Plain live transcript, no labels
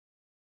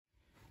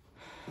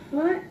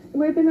Right,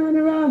 we're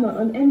Bananarama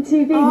on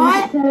MTV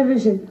Music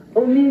Television.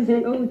 All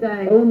music, all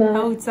day, all night,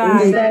 all day. In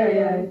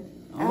stereo.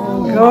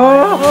 Oh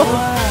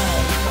God!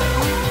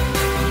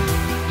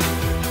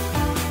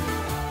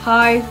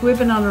 Hi, we're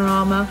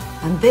Bananarama,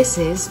 and this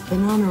is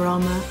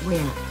Bananarama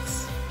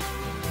Reacts.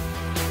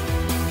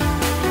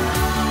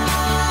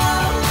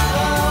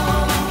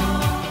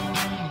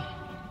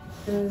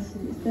 It's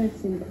very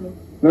simple.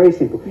 Very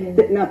simple. Yeah.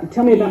 Now,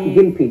 tell me about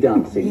gimpy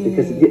dancing,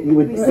 because you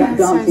were that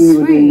dancing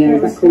you were doing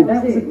there. Is that called?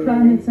 That was a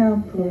prime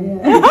example. Yeah.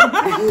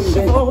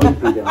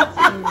 Gimpy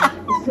dancing.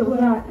 It's sort of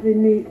like the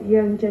new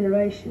young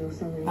generation or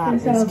something. That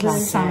That's is how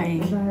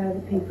classic. other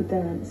people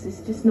dance. It's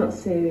just not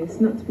serious.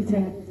 Not to be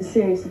taken as a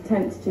serious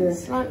attempt to.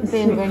 It's like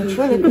being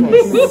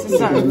ventriloquist.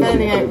 It's like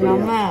barely open our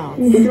mouths.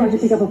 Would you like to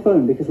pick up a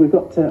phone, because we've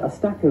got a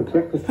stack of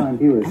breakfast time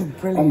viewers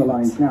on the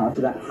lines now.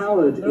 So that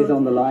Howard is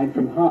on the line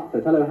from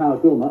Hartford. Hello,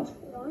 Howard Wilmot.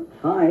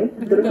 Hi.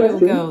 look at the little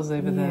girls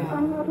over there.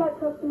 I'd like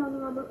to ask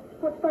Bananarama,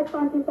 what do they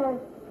find you guys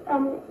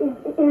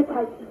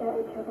irritated about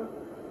each other?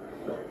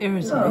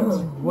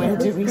 Irritated. Where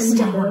do we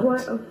start?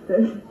 Quite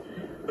often.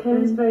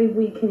 Karen's very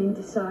weak and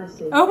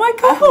indecisive. Oh my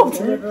God!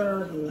 She never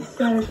argues.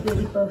 Sarah's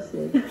really bossy.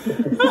 And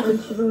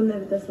Siobhan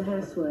never does the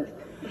housework.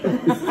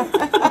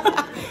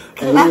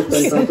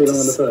 Thanks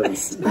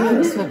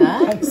for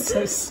that. I'm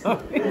so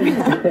sorry.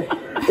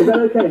 Is that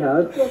okay,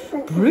 Howard? Yes,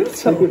 thank you. Brutal.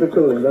 Thank you for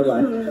calling.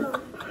 Bye-bye.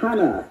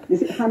 Hannah.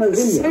 Is it Hannah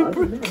Vineyard? So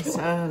brutal.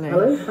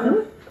 Hello,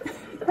 Hannah?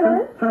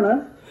 Hello?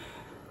 Hannah?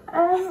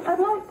 I'd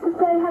like to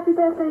say happy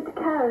birthday to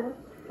Karen.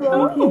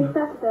 On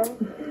Saturday.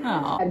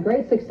 Had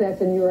great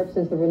success in Europe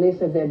since the release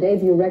of their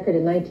debut record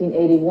in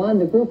 1981.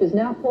 The group is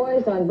now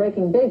poised on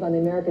breaking big on the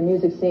American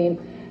music scene.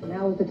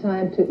 Now is the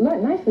time to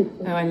nicely.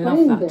 Oh, I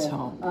love that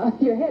top.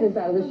 Your head is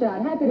out of the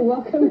shot. Happy to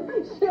welcome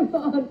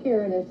Siobhan,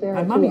 Kieran, and Sarah.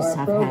 My mum used to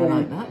have hair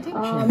like that,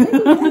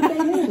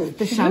 didn't she?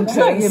 The shampoo.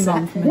 Like your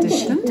mum from a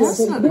distance. Does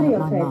look like my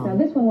Now, mum.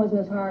 this one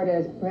wasn't as hard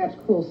as perhaps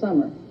Cruel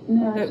Summer.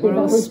 No, Look, we're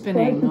all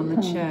spinning on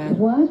the chair.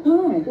 What?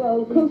 Why?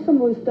 Well, Cruel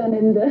Summer was done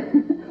in the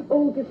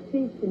August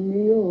heat in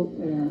New York,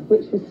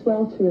 which was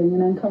sweltering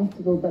and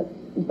uncomfortable, but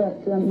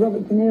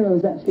Robert De Niro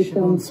was actually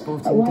filmed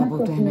sporting at 1 double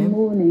o'clock in the denim.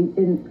 morning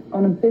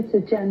on a bitter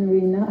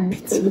January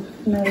night. It was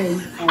snowing.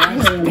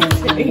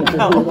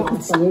 I'll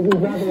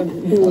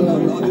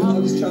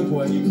just chant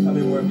away. You can come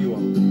in wherever you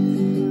want.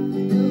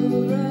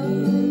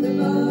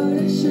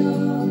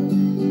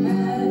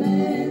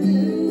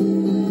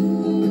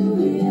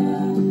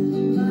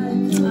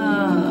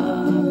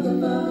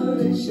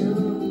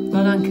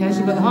 Well done, Kez,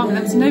 you've got the harmony.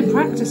 That's no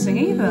practicing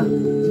either.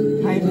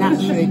 I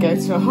naturally go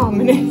to a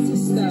harmony.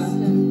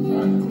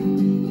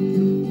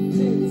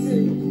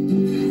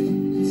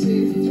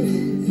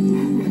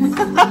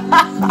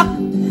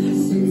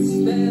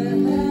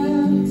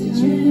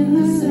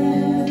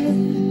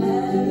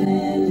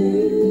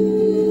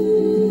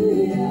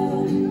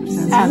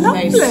 Sounds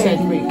lovely. Said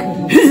we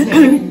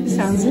couldn't sing.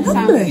 Sounds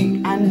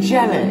lovely.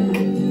 Angelic.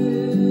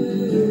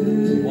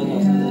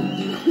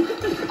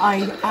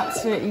 I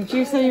absolutely. Do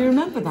you say you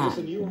remember that?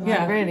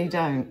 Yeah. I really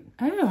don't.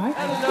 Oh, right.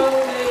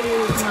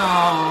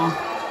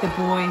 Oh, the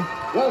boy.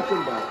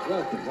 Welcome back.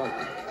 Welcome.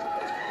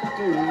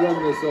 Do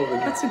run this over.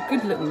 That's a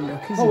good little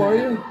look, isn't it? How are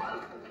you?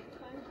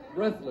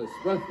 Breathless.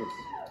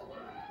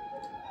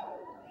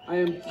 I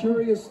am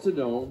curious to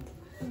know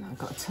I've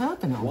got a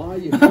turban on. why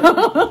you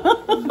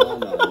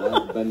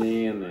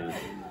banana.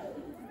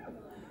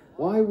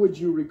 Why would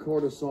you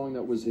record a song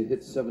that was a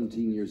hit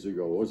 17 years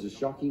ago? Was it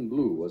Shocking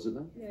Blue, wasn't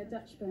it? Yeah,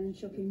 Dutch band,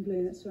 Shocking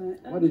Blue, that's right.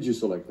 Why did you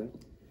select that?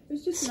 It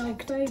was just an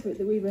old favourite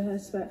that we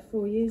rehearsed about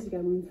 4 years ago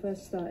when we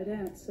first started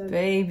out. So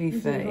Baby we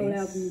did a whole face.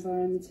 album of our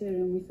own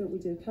material, and we thought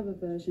we'd do a cover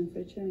version for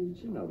a change.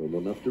 You're not old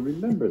enough to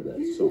remember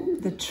that song.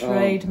 The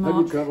trademark.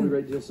 Have you travelled a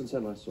great deal since I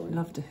last saw you?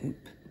 Love to hoop.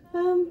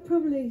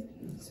 Probably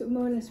sort of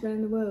more or less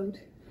around the world.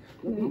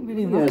 Not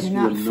really Yes, rocking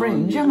that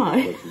fringe, am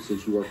I?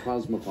 Since you are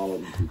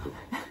cosmopolitan people,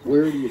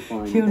 where do you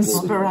find You're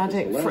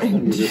sporadic last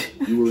fringe.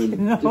 time you were in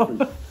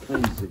different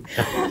kinds of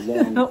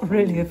long, Not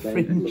really a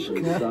fringe.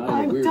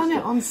 I've done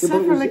it on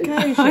several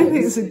occasions. I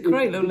think it's a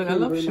great little look. I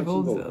love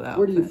Siobhan's little outfit.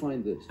 Where do you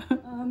find this?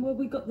 Well,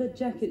 we got the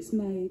jackets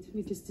made.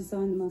 We just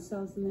designed them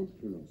ourselves, and then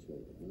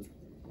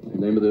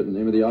Name of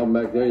the album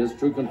back there is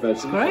True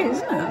Confession. Great,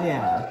 isn't it?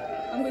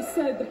 Yeah. and we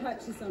sewed the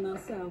patches on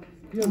ourselves.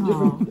 You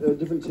have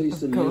different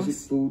tastes in music,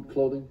 food,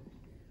 clothing,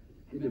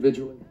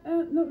 individually.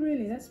 Not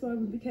really. That's why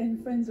we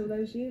became friends all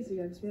those years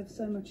ago, because we have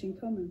so much in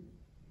common.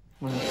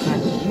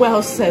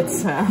 Well said,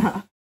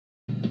 Sarah.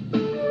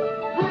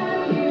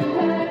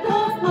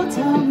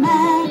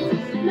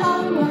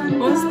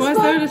 Why is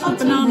there a little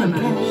banana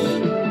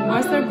man? Why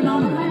is there a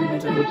banana man in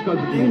the middle?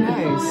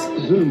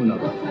 Who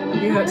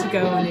knows? You had to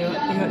go on your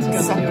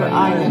Separate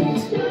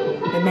island.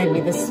 They made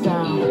me the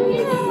star.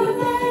 They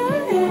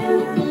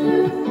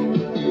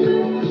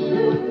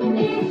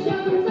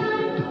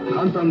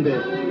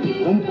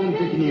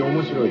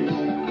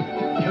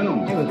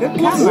were good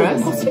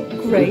cameras. What a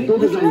great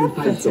little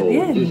advert at the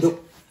end.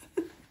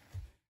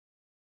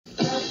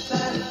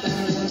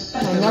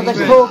 Another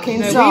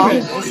corking song.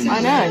 I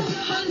know.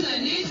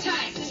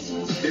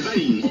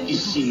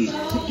 New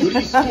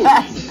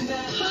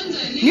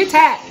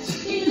tat. I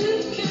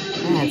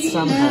had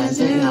sunburns,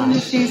 didn't I?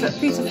 She's at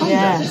Peter Fonda.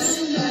 Yes.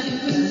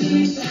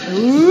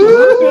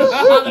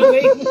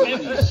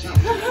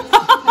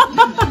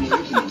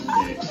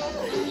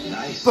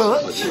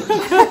 Butch.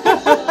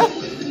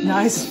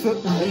 Nice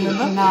footwork.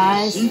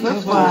 Nice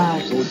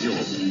footwork.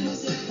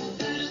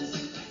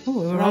 Oh,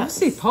 we were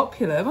obviously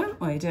popular, weren't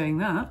we, doing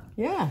that?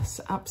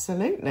 Yes,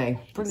 absolutely.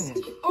 Brilliant.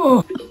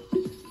 Oh,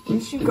 At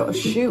least you've got a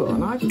shoe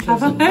on. I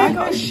have I?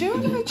 got a shoe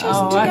on. I chose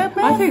to go I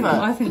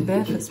barefoot. think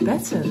barefoot's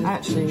better.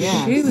 Actually,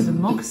 yes. Shoe with a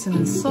moccasin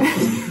and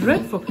socks is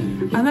dreadful.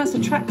 And that's a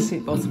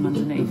tracksuit bottom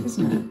underneath,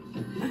 isn't it?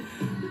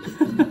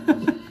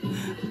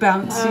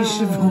 Bouncy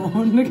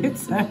Siobhan, look at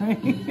Terry.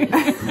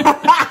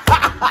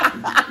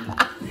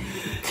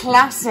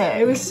 Classic.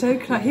 It was so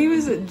classic. He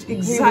was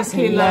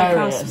exactly like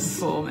us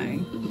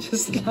performing.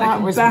 Just like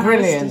that was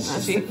brilliant.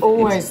 That's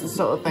always the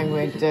sort of thing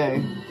we'd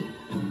do.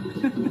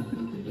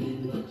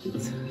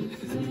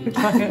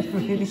 Like a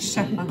really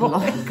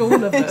shambolic,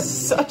 all of It's us.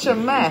 such a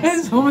mess.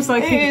 It's almost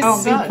like it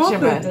can't be such a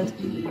bothered.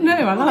 mess. No,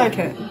 I like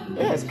it.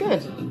 Yeah, it's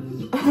good.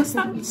 What's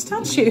that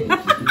statue?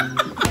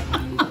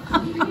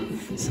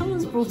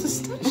 Someone's brought a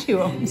statue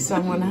on.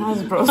 Someone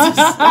has brought a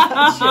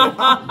statue.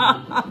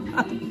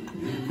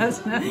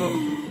 That's Neville.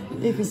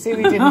 You can see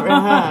we didn't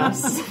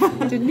rehearse.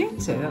 We didn't need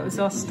to, that was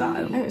our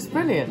style. It was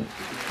brilliant.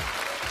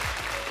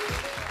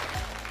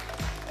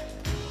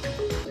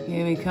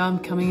 Here we come,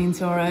 coming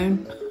into our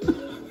own.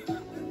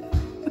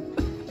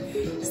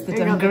 It's the You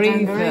got the dungaree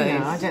dungaree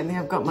now. I phase. don't think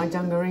I've got my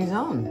dungarees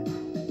on.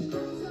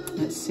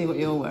 Let's see what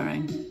you're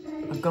wearing.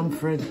 I've gone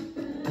for a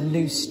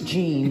loose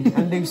jean,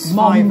 a loose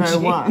Mom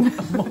 501.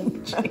 jean.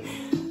 Mom jean.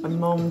 A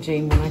mom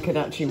jean when I could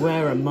actually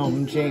wear a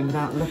mom jean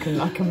without looking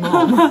like a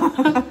mom.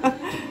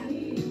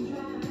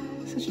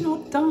 Such an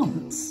odd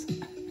dance,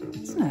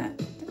 isn't it? I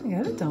don't think I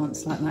ever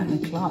danced like that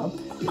in a club.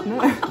 No.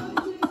 I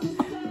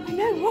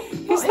know, what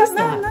Who's is that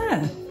man that?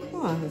 there?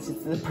 Well, this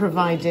is the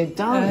provided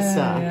dancer.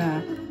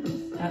 Yeah.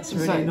 That's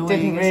really So it annoying,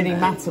 didn't really isn't it?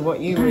 matter what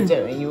you were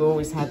doing, you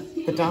always had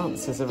the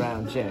dancers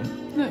around you.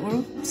 Look, we're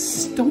all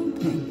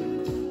stomping.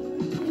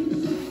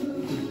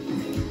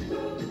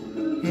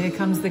 Here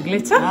comes the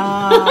glitter.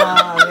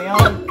 Ah, the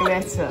old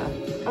glitter.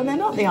 Oh, they're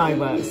not the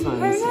iWorks ones.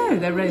 Oh no,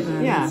 they're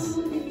Ray-Bans. Yeah.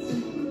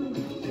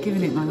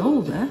 Giving it my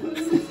all there.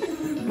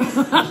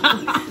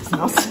 It's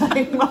not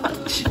saying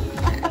much.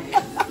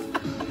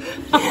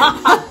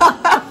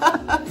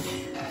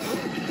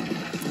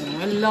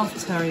 I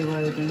love Terry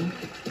Wogan.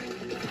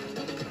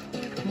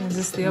 Is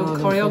this the old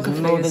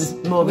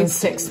choreography? More than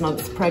 6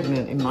 months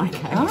pregnant in my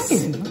case. Are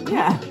you?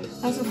 Yeah.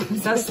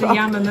 That's the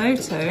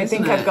Yamamoto, I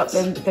think I've got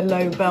the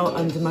low belt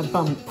under my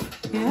bump.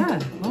 Yeah,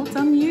 well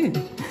done you.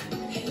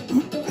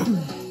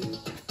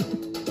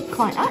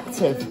 Quite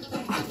active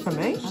for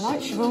me. I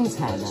like Siobhan's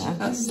hair there.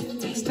 That's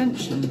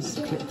extensions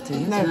clipped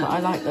in, No, isn't but it? I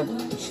like the...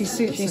 She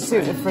suits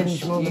the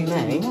fringe more than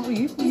me. Oh,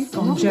 you've I'm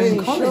gone not Joan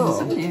really Collins, sure.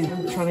 haven't you?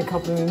 I'm trying to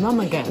copy my mum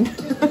again.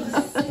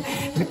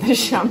 With the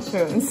shampoo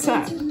and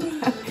sap.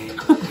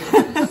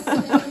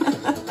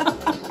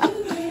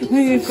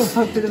 You've got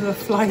a bit of a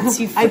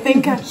flighty fringe. I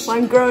think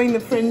I'm growing the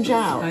fringe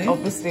out, Are you?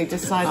 obviously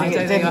deciding I it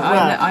don't think didn't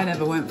work. I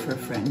never went for a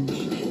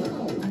fringe.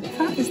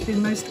 That is the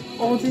most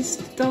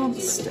oddest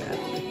dance step.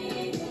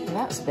 Well,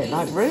 that's a bit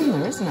like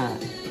Rumour, isn't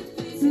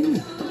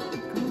it?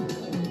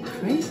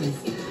 Crazy.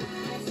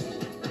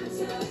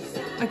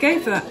 I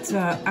gave that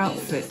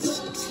outfit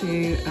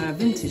to a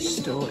vintage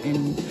store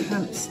in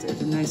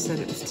Hampstead and they said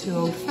it was too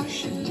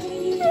old-fashioned.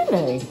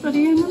 Really?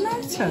 Bloody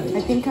Yamamoto.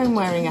 I think I'm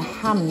wearing a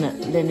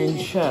Hamnet linen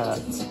shirt.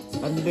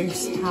 A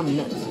loose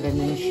Hamnet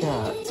linen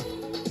shirt.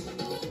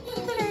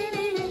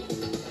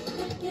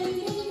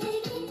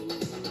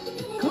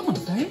 God,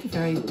 very,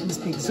 very,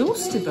 must be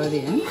exhausted by the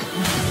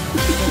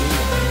end.